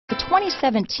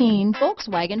2017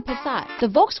 Volkswagen Passat. The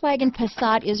Volkswagen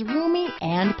Passat is roomy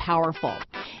and powerful.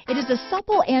 It is a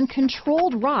supple and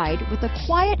controlled ride with a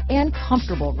quiet and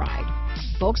comfortable ride.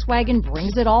 Volkswagen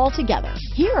brings it all together.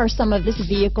 Here are some of this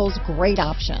vehicle's great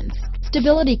options: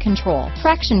 stability control,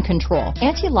 traction control,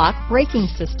 anti-lock braking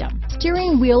system,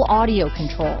 steering wheel audio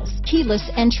controls, keyless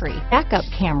entry, backup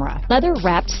camera,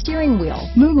 leather-wrapped steering wheel,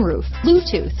 moonroof,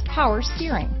 Bluetooth, power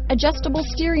steering, adjustable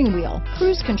steering wheel,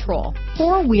 cruise control,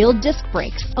 four-wheel disc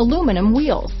brakes, aluminum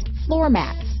wheels, floor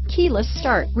mats, keyless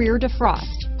start, rear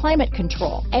defrost, climate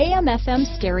control, AM/FM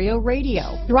stereo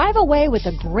radio. Drive away with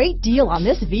a great deal on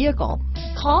this vehicle.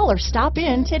 Call or stop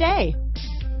in today.